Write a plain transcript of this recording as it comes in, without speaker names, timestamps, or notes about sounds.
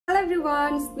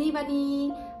Everyone, স্মি বানি।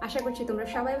 আশা করছি তোমরা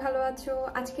সবাই ভালো আছো।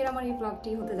 আজকের আমার এই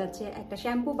ব্লগটি হতে যাচ্ছে একটা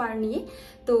শ্যাম্পু বার নিয়ে।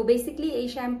 তো বেসিক্যালি এই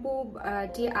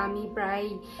শ্যাম্পুটি আমি প্রায়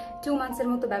 2 মান্থসের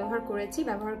মতো ব্যবহার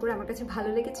করে আমার কাছে ভালো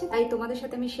লেগেছে, তাই তোমাদের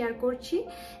সাথে আমি শেয়ার করছি।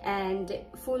 অ্যান্ড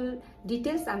ফুল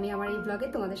ডিটেলস আমি আমার এই ব্লগে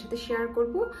তোমাদের সাথে শেয়ার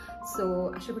করব। সো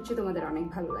আশা করছি তোমাদের অনেক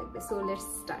ভালো লাগবে। So let's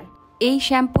start. এই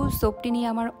শ্যাম্পু সোপটি নিয়ে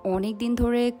আমার অনেক দিন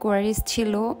ধরে কোয়ারিজ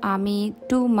ছিল। আমি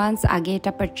 2 মান্থস আগে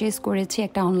এটা পারচেজ করেছি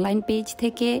একটা অনলাইন পেজ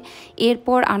থেকে।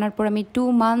 এরপর আনার পর আমি 2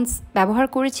 মান্থস ব্যবহার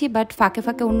করেছি, বাট ফাঁকে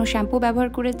ফাঁকে অন্য শ্যাম্পু ব্যবহার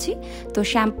করেছি। তো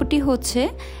শ্যাম্পুটি হচ্ছে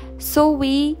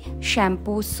শৌউ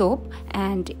শ্যাম্পু সোপ,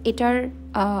 অ্যান্ড এটার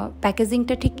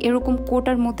প্যাকেজিংটা ঠিক এরকম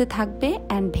কোটার মধ্যে থাকবে,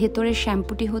 অ্যান্ড ভেতরের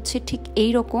শ্যাম্পুটি হচ্ছে ঠিক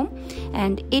এই রকম।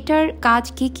 অ্যান্ড এটার কাজ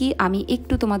কি আমি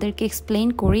একটু তোমাদেরকে এক্সপ্লেন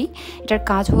করি। এটার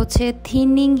কাজ হচ্ছে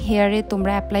থিনিং হেয়ারে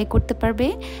তোমরা অ্যাপ্লাই করতে পারবে,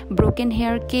 ব্রোকেন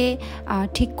হেয়ারকে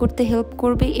ঠিক করতে হেল্প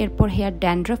করবে, এরপর হেয়ার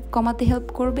ড্যান্ড্রাফ কমাতে হেল্প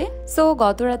করবে। সো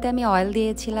গত রাতে আমি অয়েল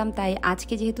দিয়েছিলাম, তাই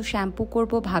আজকে যেহেতু শ্যাম্পু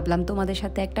করব ভাবলাম তোমাদের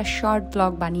সাথে একটা শর্ট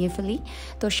ব্লগ বানিয়ে ফেলি।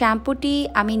 তো শ্যাম্পুটি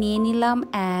আমি নিয়ে নিলাম,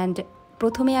 অ্যান্ড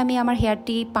প্রথমে আমি আমার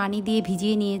হেয়ারটি পানি দিয়ে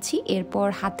ভিজিয়ে নিয়েছি, এরপর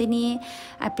হাতে নিয়ে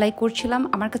অ্যাপ্লাই করছিলাম।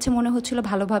 আমার কাছে মনে হচ্ছিল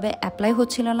ভালোভাবে অ্যাপ্লাই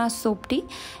হচ্ছিল না সোপটি।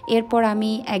 এরপর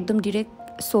আমি একদম ডিরেক্ট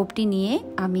সোপটি নিয়ে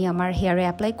আমি আমার হেয়ারে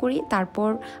অ্যাপ্লাই করি। তারপর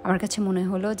আমার কাছে মনে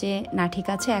হলো যে না, ঠিক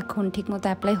আছে, এখন ঠিকমতো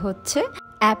অ্যাপ্লাই হচ্ছে।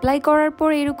 অ্যাপ্লাই করার পর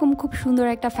এরকম খুব সুন্দর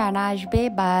একটা ফেনা আসবে,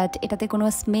 বাট এটাতে কোনো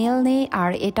স্মেল নেই,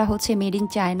 আর এটা হচ্ছে মেড ইন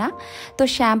চায়না। তো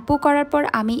শ্যাম্পু করার পর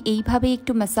আমি এইভাবে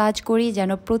একটু ম্যাসাজ করি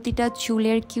যেন প্রতিটা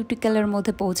চুলের কিউটিকেলের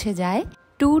মধ্যে পৌঁছে যায়।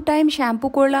 2 টাইম শ্যাম্পু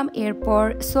করলাম। এরপর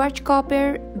সোয়াচকপের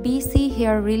বিসি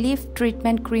হেয়ার রিলিফ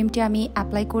ট্রিটমেন্ট ক্রিমটি আমি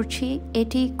অ্যাপ্লাই করছি।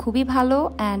 এটি খুবই ভালো,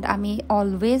 অ্যান্ড আমি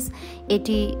অলওয়েজ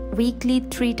এটি উইকলি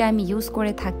 3 টাইম ইউজ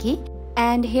করে থাকি।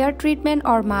 And hair treatment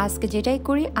or mask যেটাই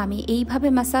করি আমি এইভাবে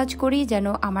ম্যাসাজ করি যেন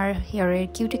আমার হেয়ারের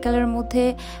কিউটিকেলের মধ্যে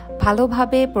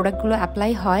ভালোভাবে প্রোডাক্টগুলো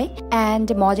অ্যাপ্লাই হয়। অ্যান্ড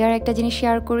মজার একটা জিনিস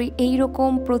শেয়ার করি,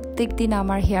 এইরকম প্রত্যেক দিন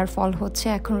আমার হেয়ার ফল হচ্ছে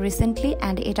এখন রিসেন্টলি।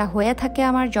 অ্যান্ড এটা হয়ে থাকে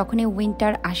আমার যখনই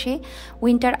উইন্টার আসে।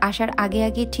 উইন্টার আসার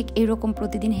আগে ঠিক এরকম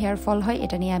প্রতিদিন হেয়ার ফল হয়।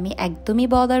 এটা নিয়ে আমি একদমই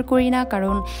বদার করি না,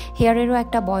 কারণ হেয়ারেরও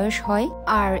একটা বয়স হয়,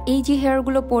 আর এই যে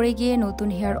হেয়ারগুলো পড়ে গিয়ে নতুন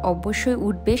হেয়ার অবশ্যই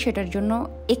উঠবে, সেটার জন্য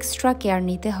এক্সট্রা কেয়ার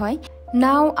নিতে হয়।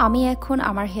 নাও আমি এখন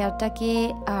আমার হেয়ারটাকে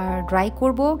ড্রাই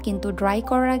করব, কিন্তু ড্রাই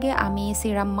করার আগে আমি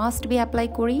সিরাম মাস্ট বি অ্যাপ্লাই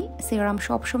করি। সিরাম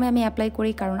সবসময় আমি অ্যাপ্লাই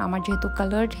করি, কারণ আমার যেহেতু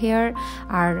কালার্ড হেয়ার,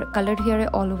 আর কালার্ড হেয়ারে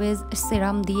অলওয়েজ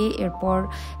সিরাম দিয়ে এরপর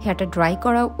হেয়ারটা ড্রাই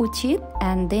করা উচিত।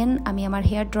 অ্যান্ড দেন আমি আমার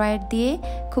হেয়ার ড্রায়ার দিয়ে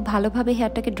খুব ভালোভাবে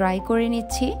হেয়ারটাকে ড্রাই করে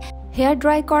নিচ্ছি। হেয়ার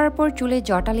ড্রাই করার পর চুলে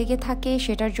জটা লেগে থাকে,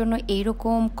 সেটার জন্য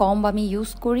এইরকম কম্ব আমি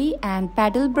ইউজ করি। And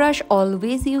pedal brush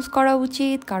always use করা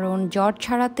উচিত, কারণ জট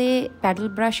ছাড়াতে প্যাডেল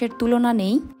ব্রাশের তুলনা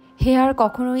নেই। হেয়ার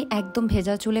কখনোই একদম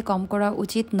ভেজা চুলে কম করা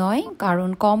উচিত নয়, কারণ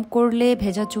কম করলে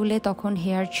ভেজা চুলে তখন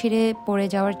হেয়ার ছিঁড়ে পড়ে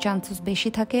যাওয়ার চান্সেস বেশি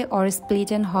থাকে, অর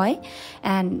স্প্লিটেন হয়।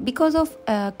 অ্যান্ড বিকজ অফ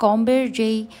কম্বের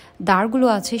যেই দাঁড়গুলো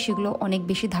আছে সেগুলো অনেক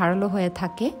বেশি ধারালো হয়ে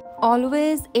থাকে।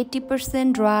 অলওয়েজ 80%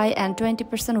 ড্রাই অ্যান্ড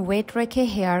 20% ওয়েট রেখে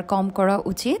হেয়ার কম করা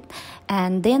উচিত।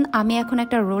 অ্যান্ড দেন আমি এখন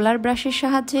একটা রোলার ব্রাশের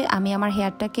সাহায্যে আমি আমার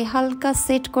হেয়ারটাকে হালকা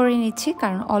সেট করে নিচ্ছি,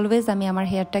 কারণ অলওয়েজ আমি আমার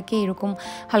হেয়ারটাকে এরকম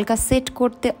হালকা সেট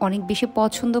করতে অনেক বেশি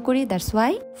পছন্দ করি। That's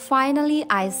why finally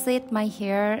I said my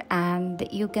hair, and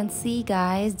you can see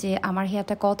guys যে আমার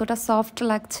হেয়ারটা কতটা সফট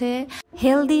লাগছে,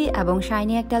 হেলদি এবং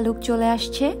শাইনি একটা লুক চলে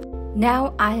আসছে। Now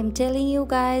I am telling you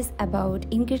guys about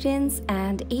ingredients,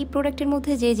 and এই প্রোডাক্টের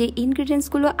মধ্যে যে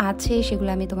ইনগ্রিডিয়েন্টসগুলো আছে সেগুলো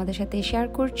আমি তোমাদের সাথে শেয়ার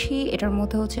করছি। এটার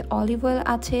মধ্যে হচ্ছে অলিভ অয়েল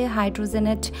আছে,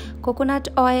 hydrogenate coconut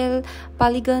oil,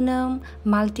 পালিগানাম,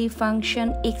 multifunction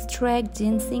extract,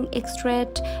 ginseng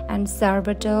extract, and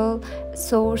সার্বাটল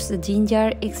source ginger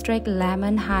extract,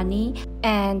 lemon, honey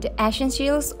and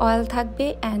অ্যাসেনশিয়ালস oil থাকবে।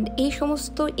 অ্যান্ড এই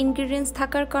সমস্ত ইনগ্রিডিয়েন্টস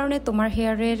থাকার কারণে তোমার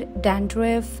হেয়ারের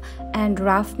ড্যান্ড্রাফ অ্যান্ড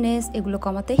রাফনেস এগুলো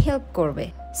কমাতে হেল্প করবে।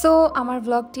 সো আমার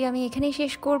ব্লগটি আমি এখানেই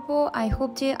শেষ করব। আই হোপ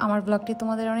যে আমার ব্লগটি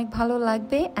তোমাদের অনেক ভালো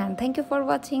লাগবে, and thank you for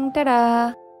watching. Tata.